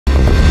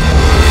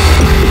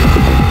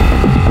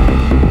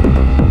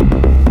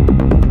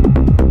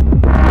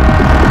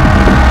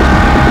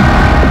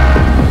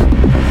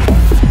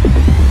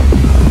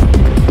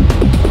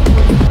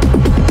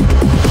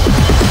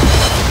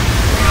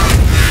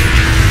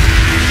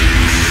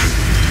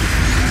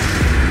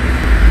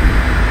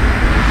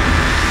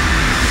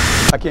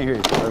can't hear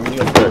you. I'm New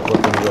York,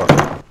 from New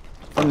York.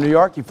 From New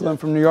York? You flew in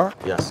from New York?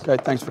 Yes.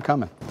 Okay, thanks for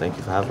coming. Thank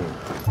you for having me.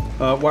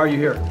 Why are you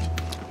here?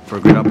 For a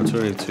great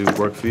opportunity to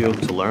work for you,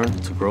 to learn,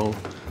 to grow,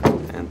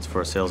 and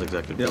for a sales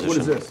executive position. What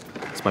is this?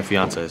 It's my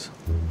fiance's.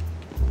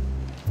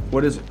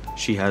 What is it?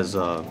 She has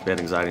bad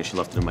anxiety and she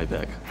left it in my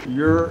bag.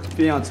 Your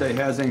fiance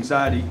has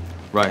anxiety.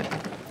 Right.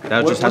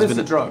 That What is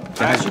the drug?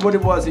 I asked you what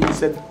it was and you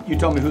said, you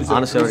told me who's it.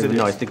 Honestly, I don't whose even it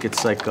know. I is. think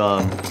it's like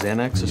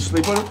Xanax. You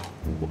sleep with her?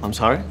 I'm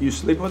sorry? You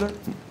sleep with her?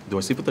 Do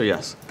I sleep with her?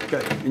 Yes.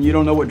 Okay, and you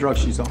don't know what drug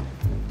she's on?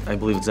 I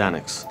believe it's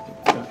Xanax.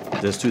 Okay.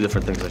 There's two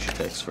different things that she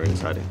takes for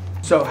anxiety.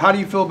 So how do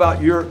you feel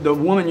about the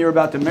woman you're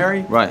about to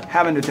marry Right.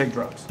 having to take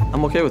drugs?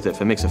 I'm okay with it.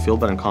 If it makes her feel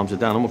better and calms it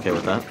down, I'm okay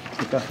with that.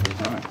 Okay,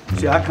 all right.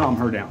 See, I calm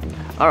her down.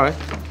 All right.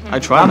 I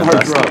try I'm my her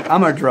best. drug.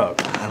 I'm her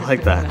drug. I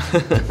like that.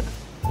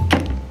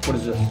 What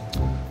is this?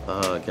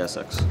 Gas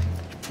X.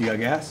 You got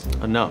gas?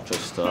 No,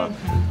 just on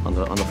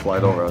the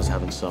flight over, I was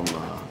having some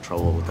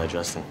trouble with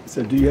digesting.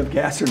 So do you have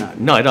gas or not?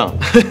 No, I don't.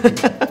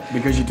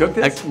 Because you took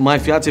this? My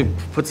fiance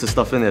puts the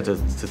stuff in there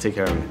to take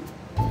care of me.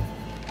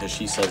 Because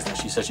she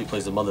says she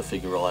plays the mother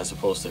figure role as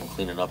opposed to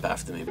cleaning up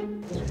after me.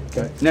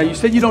 Okay. Now you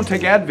said you don't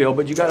take Advil,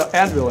 but you got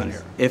Advil in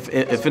here.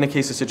 If in a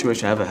case of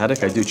situation I have a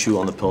headache, I do chew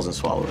on the pills and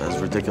swallow it, as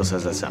ridiculous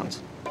as that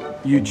sounds.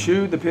 You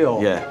chew the pill?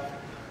 Yeah.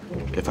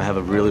 If I have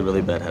a really,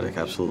 really bad headache,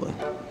 absolutely.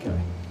 Okay.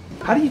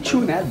 How do you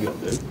chew an Advil,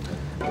 dude?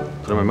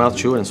 Put it in my mouth,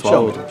 chew it, and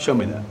swallow it. Show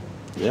me that.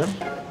 Yeah?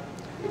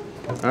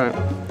 All right.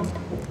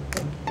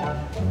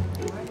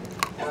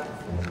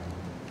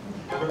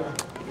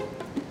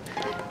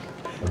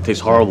 It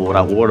tastes horrible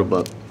without water,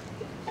 but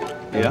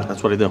Yeah?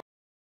 that's what I do.